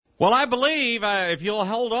Well, I believe, if you'll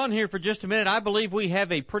hold on here for just a minute, I believe we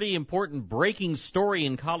have a pretty important breaking story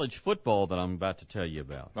in college football that I'm about to tell you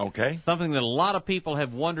about. Okay. Something that a lot of people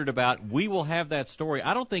have wondered about. We will have that story.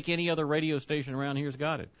 I don't think any other radio station around here's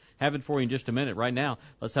got it. Have it for you in just a minute. Right now,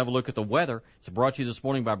 let's have a look at the weather. It's brought to you this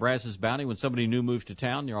morning by Brass's Bounty. When somebody new moves to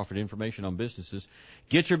town, you're offered information on businesses.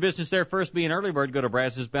 Get your business there first. Be an early bird. Go to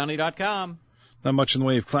brassesbounty.com. Not much in the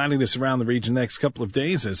way of cloudiness around the region next couple of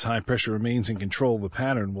days as high pressure remains in control of the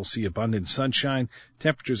pattern. We'll see abundant sunshine.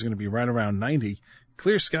 Temperatures are going to be right around 90.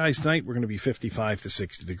 Clear skies tonight. We're going to be 55 to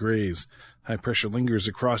 60 degrees. High pressure lingers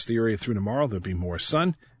across the area through tomorrow. There'll be more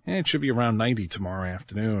sun, and it should be around 90 tomorrow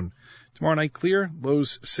afternoon. Tomorrow night clear,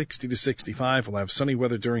 lows 60 to 65. We'll have sunny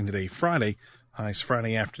weather during the day Friday. Highs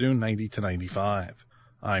Friday afternoon 90 to 95.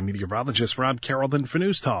 I'm meteorologist Rod Carrollton for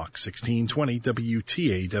News Talk 1620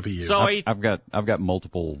 WTAW. So I've got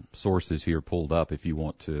multiple sources here pulled up. If you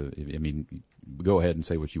want to, I mean, go ahead and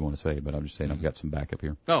say what you want to say. But I'm just saying I've got some backup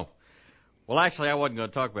here. Oh, well, actually, I wasn't going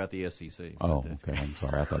to talk about the SEC. Oh, okay. I'm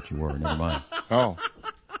sorry. I thought you were. Never mind. Oh.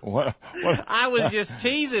 What? I was just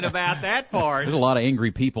teasing about that part. There's a lot of angry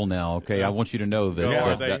people now, okay? I want you to know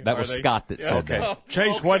that that was Scott that said that.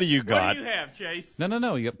 Chase, what do you got? What do you have, Chase? No.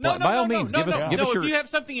 By all means, give us your... If you have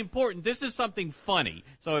something important, this is something funny.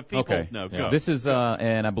 So if people know, go. This is,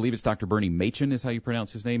 and I believe it's Dr. Bernie Machen is how you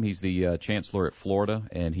pronounce his name. He's the chancellor at Florida,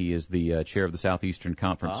 and he is the chair of the Southeastern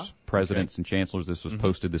Conference Presidents and Chancellors. This was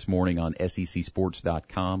posted this morning on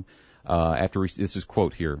secsports.com. This is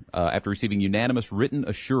quote here, after receiving unanimous written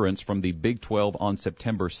assurance from the Big 12 on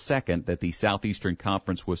September 2nd that the Southeastern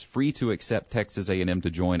Conference was free to accept Texas A&M to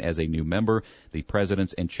join as a new member, the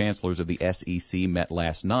presidents and chancellors of the SEC met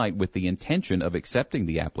last night with the intention of accepting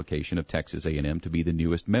the application of Texas A&M to be the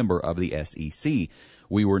newest member of the SEC.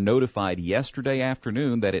 We were notified yesterday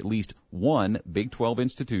afternoon that at least one Big 12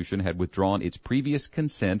 institution had withdrawn its previous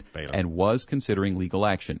consent and was considering legal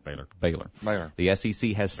action. Baylor. The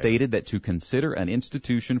SEC has stated that to consider an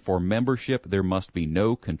institution for membership, there must be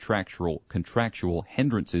no contractual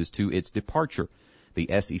hindrances to its departure. The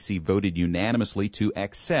SEC voted unanimously to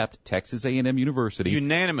accept Texas A&M University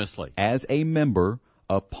as a member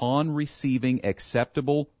upon receiving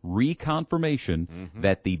acceptable reconfirmation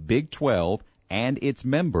that the Big 12 and its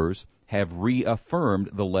members have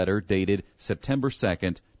reaffirmed the letter dated September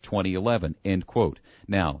 2nd, 2011, end quote.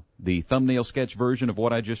 Now, the thumbnail sketch version of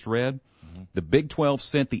what I just read, the Big 12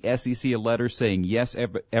 sent the SEC a letter saying, yes,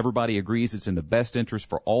 everybody agrees it's in the best interest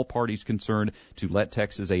for all parties concerned to let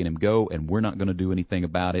Texas A&M go, and we're not going to do anything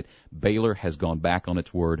about it. Baylor has gone back on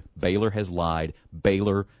its word. Baylor has lied.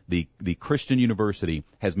 Baylor, the Christian university,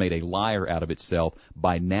 has made a liar out of itself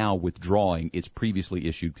by now withdrawing its previously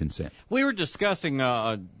issued consent. We were discussing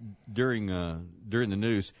during the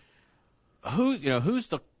news who's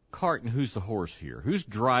the cart and who's the horse here? Who's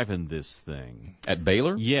driving this thing? At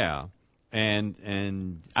Baylor? Yeah.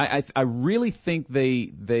 And I really think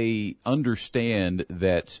they understand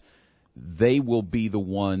that they will be the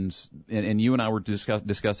ones, and you and I were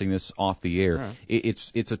discussing this off the air. Right.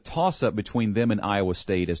 It's a toss-up between them and Iowa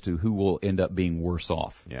State as to who will end up being worse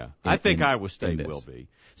off. Yeah, I think Iowa State will be,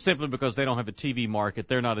 simply because they don't have a TV market.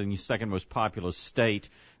 They're not in the second most populous state.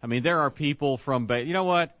 I mean, there are people from Baylor. You know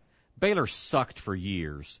what? Baylor sucked for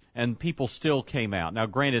years, and people still came out. Now,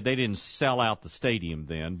 granted, they didn't sell out the stadium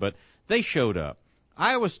then, but they showed up.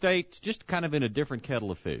 Iowa State's just kind of in a different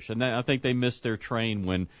kettle of fish, and I think they missed their train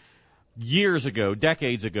when years ago,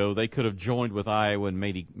 decades ago, they could have joined with Iowa and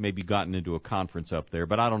maybe gotten into a conference up there.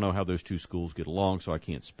 But I don't know how those two schools get along, so I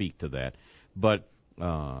can't speak to that. But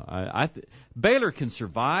Baylor can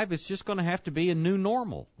survive. It's just going to have to be a new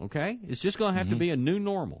normal, okay? It's just going to have to be a new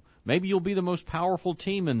normal. Maybe you'll be the most powerful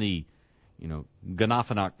team in the,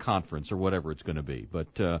 Ganafanac Conference or whatever it's going to be.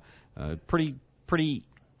 But pretty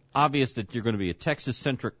obvious that you're going to be a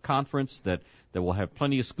Texas-centric conference that will have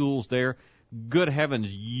plenty of schools there. Good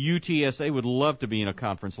heavens, UTSA would love to be in a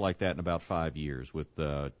conference like that in about 5 years with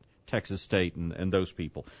Texas State and those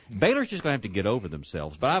people. Baylor's just going to have to get over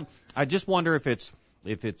themselves. But I just wonder if it's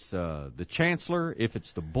the chancellor, if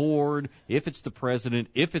it's the board, if it's the president,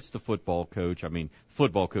 if it's the football coach. I mean,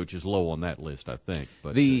 football coach is low on that list, I think.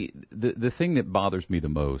 But the thing that bothers me the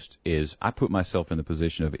most is I put myself in the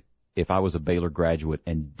position of if I was a Baylor graduate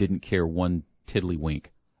and didn't care one tiddlywink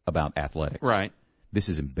about athletics. Right. This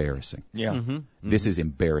is embarrassing. Yeah. This is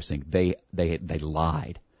embarrassing. They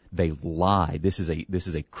lied. They lied. This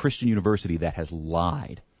is a Christian university that has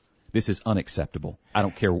lied. This is unacceptable. I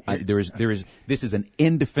don't care. This is an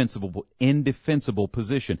indefensible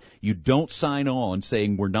position. You don't sign on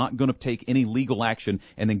saying we're not going to take any legal action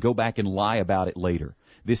and then go back and lie about it later.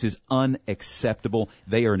 This is unacceptable.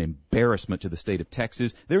 They are an embarrassment to the state of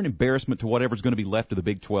Texas. They're an embarrassment to whatever's going to be left of the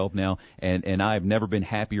Big 12 now. And I've never been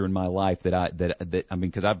happier in my life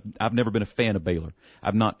because I've never been a fan of Baylor.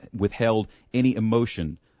 I've not withheld any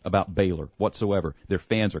emotion about Baylor whatsoever. Their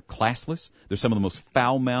fans are classless. They're some of the most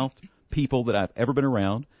foul-mouthed people that I've ever been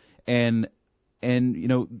around. And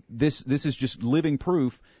this is just living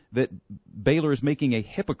proof that Baylor is making a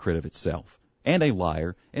hypocrite of itself and a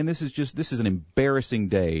liar. And this is an embarrassing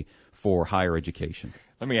day for higher education.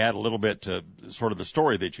 Let me add a little bit to sort of the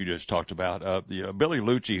story that you just talked about. Billy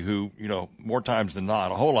Lucci, who, more times than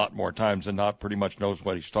not, a whole lot more times than not, pretty much knows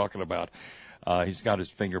what he's talking about. He's got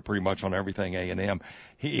his finger pretty much on everything A&M.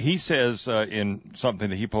 He says in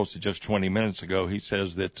something that he posted just 20 minutes ago, he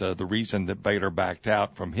says that the reason that Baylor backed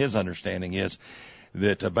out, from his understanding, is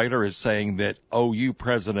that Baylor is saying that OU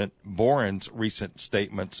President Boren's recent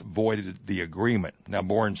statements voided the agreement. Now,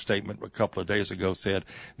 Boren's statement a couple of days ago said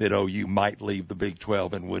that OU might leave the Big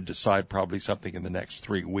 12 and would decide probably something in the next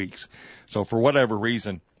 3 weeks. So for whatever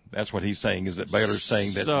reason, that's what he's saying, is that Baylor's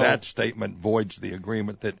saying that that statement voids the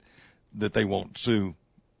agreement, that they won't sue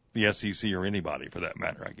the SEC or anybody for that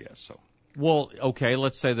matter, I guess. So. Well, okay,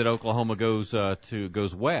 let's say that Oklahoma goes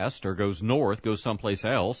west or goes north, goes someplace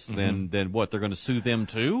else, then what? They're going to sue them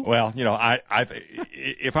too? Well,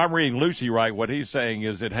 if I'm reading Lucci right, what he's saying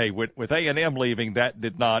is that, hey, with A&M leaving, that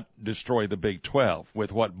did not destroy the Big 12.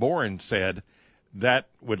 With what Boren said, that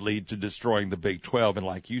would lead to destroying the Big 12. And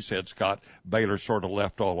like you said, Scott, Baylor sort of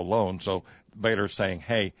left all alone. So Baylor's saying,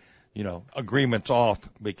 hey, agreement's off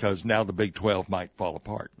because now the Big 12 might fall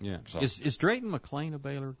apart. Yeah. So. Is Drayton McClain a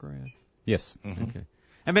Baylor grad? Yes. Mm-hmm. Okay.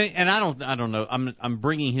 I mean, and I don't know. I'm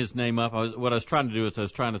bringing his name up. What I was trying to do is I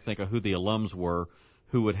was trying to think of who the alums were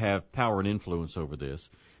who would have power and influence over this.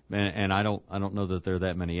 And I don't know that there are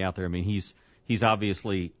that many out there. I mean, he's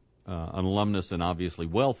obviously an alumnus and obviously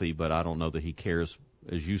wealthy, but I don't know that he cares,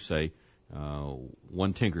 as you say,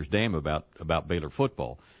 one tinker's damn about Baylor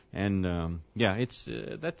football. And it's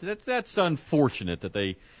that's unfortunate that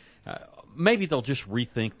they maybe they'll just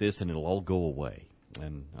rethink this and it'll all go away.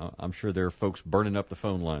 And I'm sure there are folks burning up the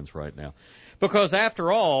phone lines right now, because after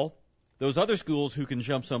all, those other schools who can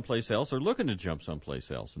jump someplace else are looking to jump someplace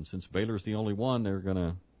else. And since Baylor's the only one, they're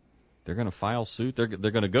gonna file suit. They're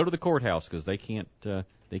gonna go to the courthouse because they can't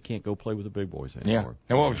go play with the big boys anymore. Yeah.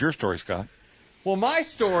 And what was your story, Scott? Well, my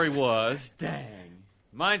story was,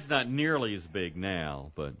 mine's not nearly as big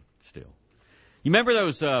now, but still. You remember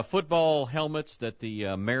those football helmets that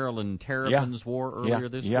the Maryland Terrapins wore earlier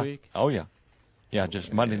this week? Oh, yeah. Yeah,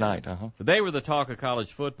 just Monday night. They were the talk of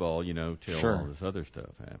college football, till all this other stuff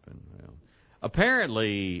happened. Well,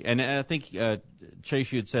 apparently, and I think,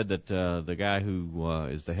 Chase, you had said that the guy who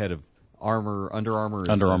is the head of Under Armour.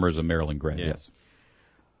 Under Armour is a Maryland grad, yes.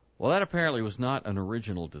 Well, that apparently was not an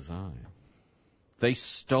original design. They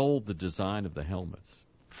stole the design of the helmets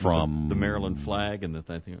from the Maryland flag and the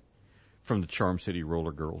thing from the Charm City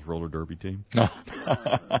Roller Girls roller derby team.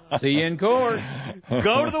 See you in court.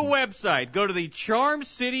 Go to the website. Go to the Charm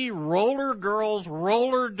City Roller Girls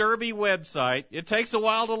roller derby website. It takes a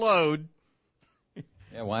while to load.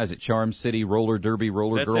 Yeah, why is it Charm City Roller Derby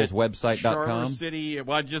Roller Girls website.com? Charm City.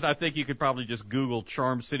 Well, I think you could probably just Google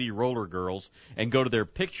Charm City Roller Girls and go to their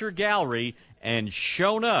picture gallery, and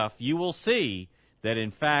sure enough, you will see that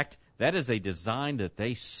in fact that is a design that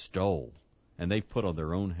they stole and they put on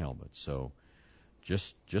their own helmets. So,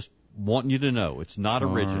 just wanting you to know, it's not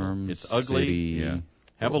original. It's ugly. Yeah.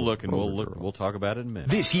 Have a look, and we'll talk about it in a minute.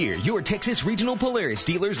 This year, your Texas Regional Polaris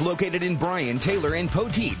dealers located in Bryan, Taylor, and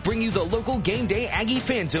Poteet bring you the local Game Day Aggie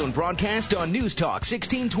Fan Zone broadcast on News Talk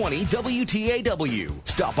 1620 WTAW.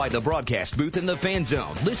 Stop by the broadcast booth in the Fan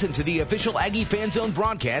Zone, listen to the official Aggie Fan Zone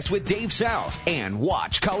broadcast with Dave South, and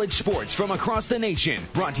watch college sports from across the nation.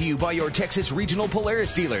 Brought to you by your Texas Regional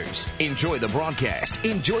Polaris dealers. Enjoy the broadcast,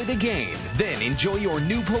 enjoy the game, then enjoy your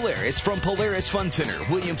new Polaris from Polaris Fun Center,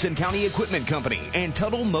 Williamson County Equipment Company, and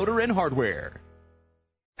Tuttle Motor and Hardware.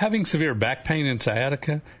 Having severe back pain and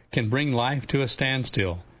sciatica can bring life to a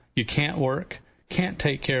standstill. You can't work, can't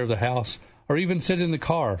take care of the house, or even sit in the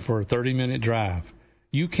car for a 30-minute drive.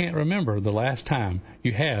 You can't remember the last time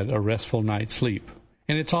you had a restful night's sleep.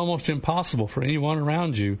 And it's almost impossible for anyone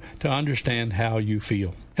around you to understand how you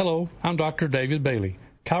feel. Hello, I'm Dr. David Bailey,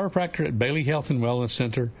 chiropractor at Bailey Health and Wellness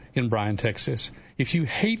Center in Bryan, Texas. If you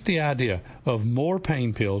hate the idea of more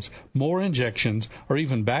pain pills, more injections, or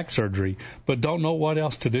even back surgery, but don't know what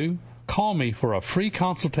else to do, call me for a free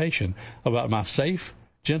consultation about my safe,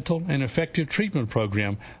 gentle, and effective treatment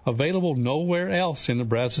program available nowhere else in the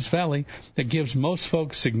Brazos Valley that gives most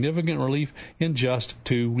folks significant relief in just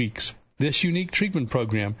 2 weeks. This unique treatment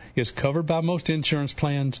program is covered by most insurance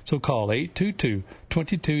plans, so call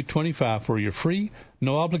 822-2225 for your free,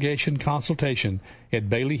 no-obligation consultation at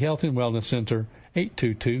Bailey Health and Wellness Center,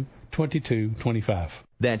 822-2225.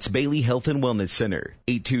 That's Bailey Health and Wellness Center,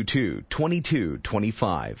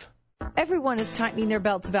 822-2225. Everyone is tightening their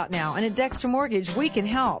belts about now, and at Dexter Mortgage, we can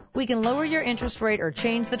help. We can lower your interest rate or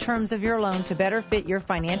change the terms of your loan to better fit your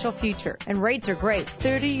financial future. And rates are great.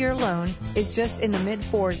 30-year loan is just in the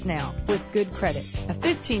mid-4s now with good credit. A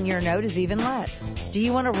 15-year note is even less. Do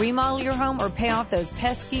you want to remodel your home or pay off those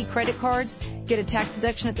pesky credit cards? Get a tax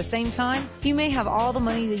deduction at the same time? You may have all the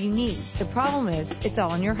money that you need. The problem is, it's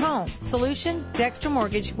all in your home. Solution? Dexter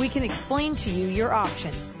Mortgage. We can explain to you your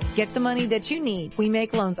options. Get the money that you need. We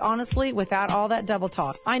make loans honestly without all that double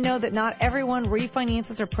talk. I know that not everyone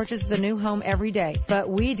refinances or purchases a new home every day, but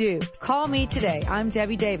we do. Call me today. I'm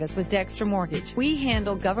Debbie Davis with Dexter Mortgage. We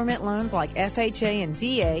handle government loans like FHA and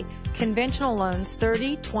VA, conventional loans,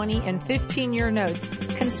 30, 20, and 15-year notes,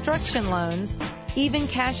 construction loans, even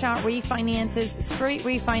cash-out refinances, straight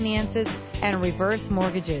refinances, and reverse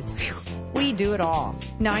mortgages. Whew. We do it all.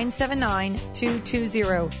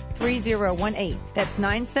 979-220-3018. That's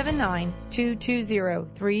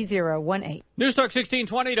 979-220-3018. News Talk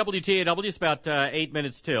 1620 WTAW. It's about 8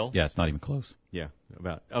 minutes till. Yeah, it's not even close. Yeah,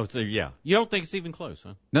 about. Oh, so yeah. You don't think it's even close,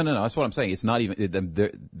 huh? No. That's what I'm saying. It's not even.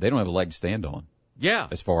 They don't have a leg to stand on. Yeah.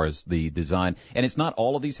 As far as the design. And it's not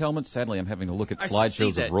all of these helmets. Sadly, I'm having to look at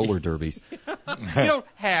slideshows of roller derbies. You don't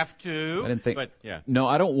have to. I didn't think. But, yeah. No,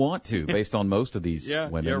 I don't want to, based on most of these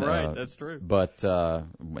women. You're right. That's true. But,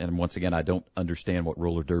 and once again, I don't understand what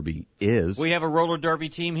roller derby is. We have a roller derby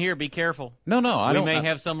team here. Be careful. No, I don't. We may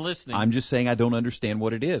have some listening. I'm just saying I don't understand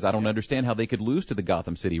what it is. I don't understand how they could lose to the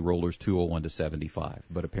Gotham City Rollers 201-75,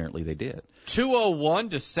 but apparently they did.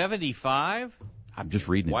 201-75? I'm just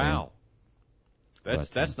reading it. Wow. Man.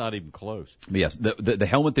 That's not even close. Yes, the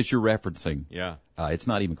helmet that you're referencing. Yeah. It's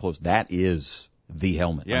not even close. That is the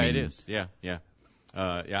helmet. Yeah, it is. Yeah.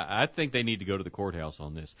 I think they need to go to the courthouse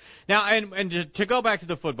on this. Now, and to go back to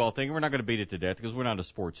the football thing, we're not going to beat it to death because we're not a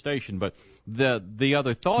sports station. But the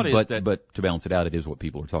other thought is that. But to balance it out, it is what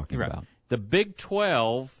people are talking about. The Big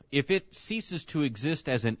 12, if it ceases to exist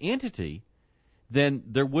as an entity, then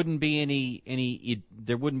there wouldn't be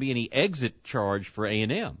any exit charge for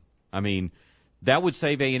A&M. I mean. That would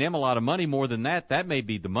save A&M a lot of money. More than that, that may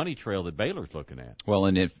be the money trail that Baylor's looking at. Well,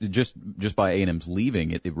 and if just by A&M's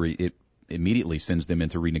leaving, it immediately sends them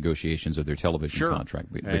into renegotiations of their television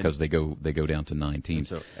contract because they go down to 9 teams.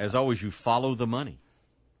 So, as always, you follow the money.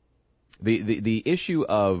 The issue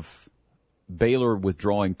of Baylor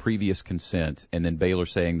withdrawing previous consent and then Baylor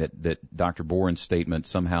saying that Dr. Boren's statement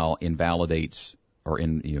somehow invalidates or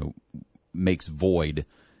makes void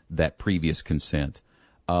that previous consent.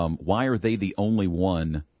 Why are they the only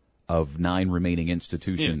one of 9 remaining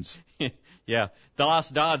institutions? Yeah, Doss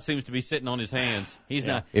Dodd seems to be sitting on his hands. He's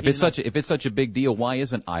not. If it's such a big deal, why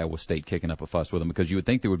isn't Iowa State kicking up a fuss with them? Because you would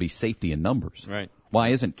think there would be safety in numbers. Right. Why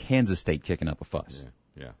isn't Kansas State kicking up a fuss?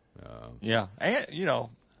 Yeah. And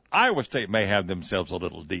Iowa State may have themselves a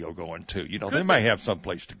little deal going too. They may have some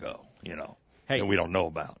place to go. That we don't know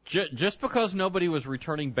about. Just because nobody was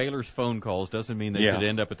returning Baylor's phone calls doesn't mean they should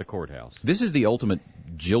end up at the courthouse. This is the ultimate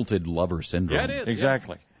jilted lover syndrome. Yeah, it is.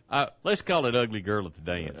 Exactly. Yeah. Let's call it ugly girl at the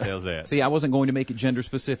dance. How's that? See, I wasn't going to make it gender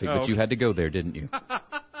specific, but you had to go there, didn't you?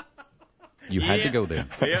 You had to go there.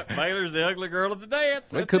 Yeah, Baylor's the ugly girl at the dance.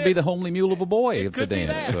 Well, it could be the homely mule of a boy at the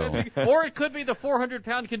dance. So. Or it could be the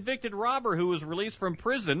 400-pound convicted robber who was released from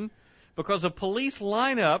prison because a police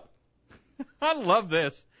lineup. I love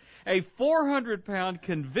this. A 400-pound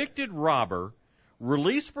convicted robber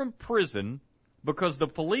released from prison because the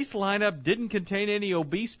police lineup didn't contain any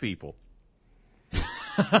obese people.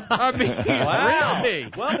 I mean, wow.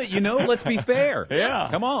 Really? Well, let's be fair. Yeah.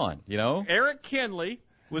 Come on, Eric Kinley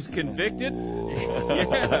was convicted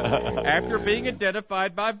after being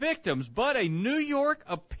identified by victims, but a New York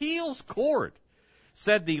appeals court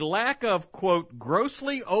said the lack of, quote,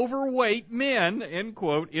 grossly overweight men, end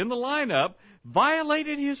quote, in the lineup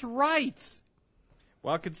violated his rights.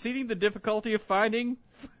 While conceding the difficulty of finding,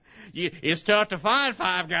 it's tough to find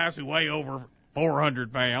 5 guys who weigh over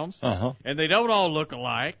 400 pounds, and they don't all look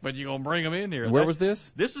alike, but you're going to bring them in here. Where was this?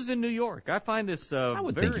 This was in New York. I find this I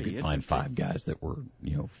would think you could find 5 guys that were,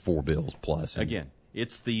 4 bills plus. Again,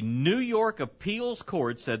 it's the New York appeals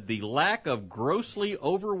court said the lack of grossly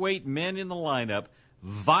overweight men in the lineup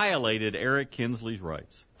violated Eric Kinsley's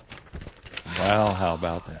rights. Well, how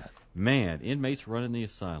about that? Man, inmates running the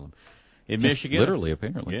asylum. In Michigan, literally,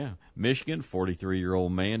 apparently. Yeah, Michigan,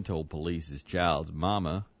 43-year-old man told police his child's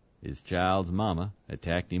mama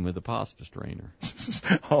attacked him with a pasta strainer.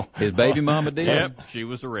 His baby mama did? Yep, she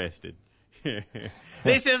was arrested.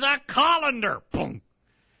 This is a colander! Boom!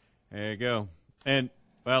 There you go. And,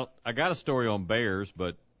 well, I got a story on bears,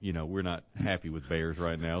 but, we're not happy with bears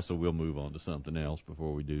right now, so we'll move on to something else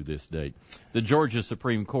before we do this date. The Georgia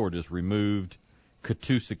Supreme Court has removed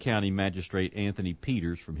Catoosa County Magistrate Anthony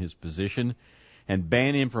Peters from his position and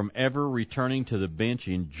banned him from ever returning to the bench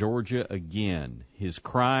in Georgia again. His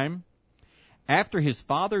crime? After his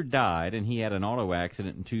father died and he had an auto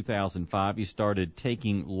accident in 2005, he started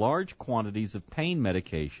taking large quantities of pain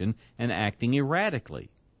medication and acting erratically.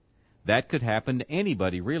 That could happen to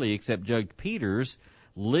anybody, really, except Judge Peters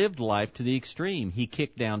lived life to the extreme. He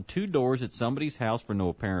kicked down 2 doors at somebody's house for no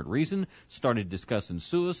apparent reason, started discussing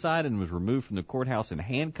suicide, and was removed from the courthouse in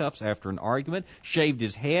handcuffs after an argument, shaved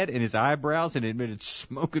his head and his eyebrows, and admitted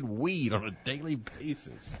smoking weed on a daily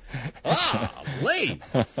basis. Lee!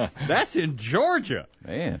 That's in Georgia.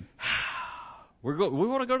 Man. We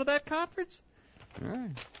want to go to that conference? All right.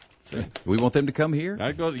 We want them to come here?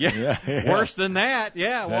 I'd go, Worse than that.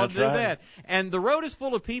 Yeah, we'll do right. that. And the road is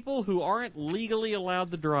full of people who aren't legally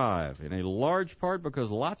allowed to drive, in a large part because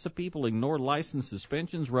lots of people ignore license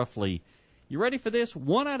suspensions. Roughly, you ready for this?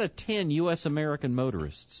 1 out of 10 U.S. American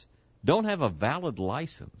motorists don't have a valid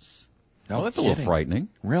license. Well, that's a little frightening.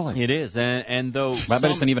 Really? It is. And though I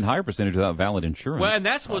bet it's an even higher percentage without valid insurance. Well, and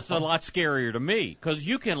that's what's a lot scarier to me, because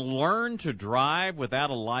you can learn to drive without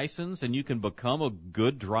a license, and you can become a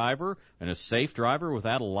good driver and a safe driver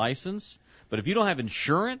without a license. But if you don't have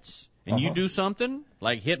insurance and you do something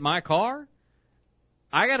like hit my car,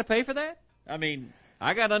 I got to pay for that? I mean,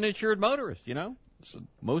 I got uninsured motorists,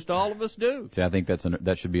 Most all of us do. See, I think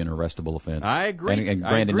that should be an arrestable offense. I agree. And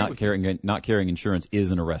granted, not carrying insurance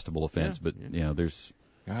is an arrestable offense, but there's.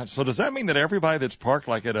 God, so does that mean that everybody that's parked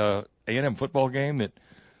like at a A&M football game, that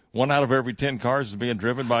 1 out of every 10 cars is being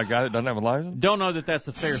driven by a guy that doesn't have a license? Don't know that that's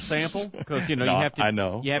a fair sample, because you have to. I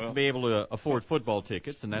know. You have to be able to afford football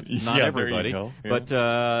tickets, and that's not There everybody. you go. But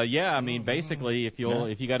I mean, basically, if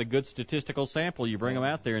you got a good statistical sample, you bring them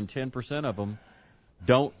out there, and 10% of them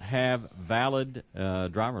don't have valid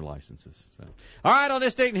driver licenses. So. All right, on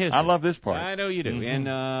this date in history. I love this part. I know you do. In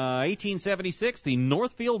 1876, the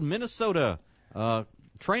Northfield, Minnesota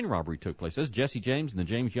train robbery took place. That's Jesse James and the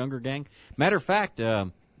James Younger gang. Matter of fact,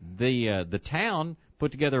 the town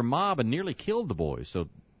put together a mob and nearly killed the boys. So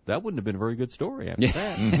that wouldn't have been a very good story after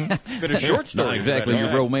that. It's been a short story. Not exactly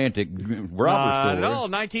your romantic robber story. No,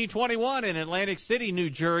 1921 in Atlantic City, New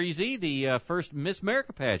Jersey, the first Miss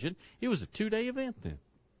America pageant. It was a 2-day event then.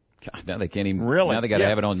 God, now they can't even. Really? Now they got to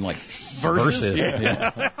have it on like versus.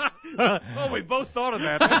 Yeah. Oh, we both thought of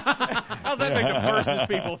that. How's that make the versus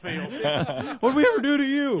people feel? What did we ever do to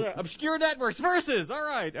you? Obscure networks versus. All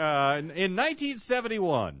right. In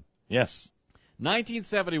 1971. Yes.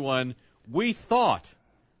 1971, we thought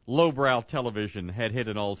lowbrow television had hit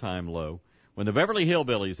an all-time low when the Beverly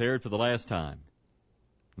Hillbillies aired for the last time.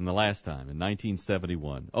 In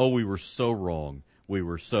 1971. Oh, we were so wrong. We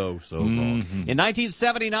were so wrong. In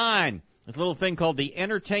 1979, this little thing called the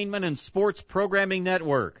Entertainment and Sports Programming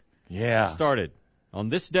Network started on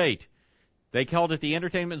this date. They called it the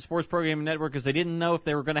Entertainment and Sports Programming Network because they didn't know if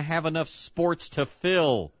they were going to have enough sports to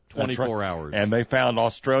fill 24 hours. And they found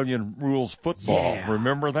Australian rules football. Yeah.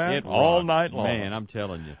 Remember that? It all rocked. night long. Man, I'm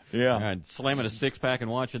telling you. Yeah. Slamming a six-pack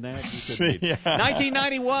and watching that.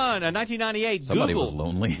 1998, Somebody Google. was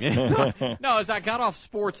lonely. No, as I got off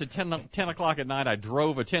sports at 10 o'clock at night, I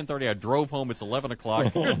drove at 10:30. I drove home. It's 11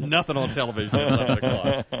 o'clock. There's nothing on television at 11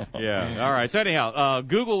 o'clock. Yeah. All right. So anyhow,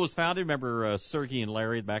 Google was founded. Remember Sergey and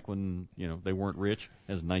Larry back when they weren't rich?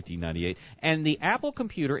 That was 1998. And the Apple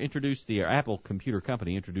Computer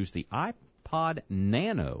Company introduced the iPod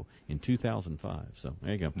Nano in 2005. So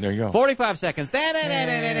there you go. There you go. 45 seconds.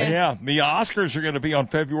 Yeah, the Oscars are going to be on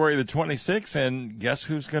February the 26th, and guess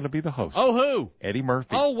who's going to be the host? Oh, who? Eddie Murphy.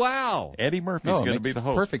 Oh, wow. Eddie Murphy's going to be the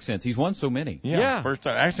host. Perfect sense. He's won so many. Yeah. First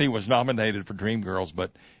time. Actually, he was nominated for Dreamgirls, but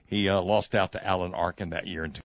he lost out to Alan Arkin that year in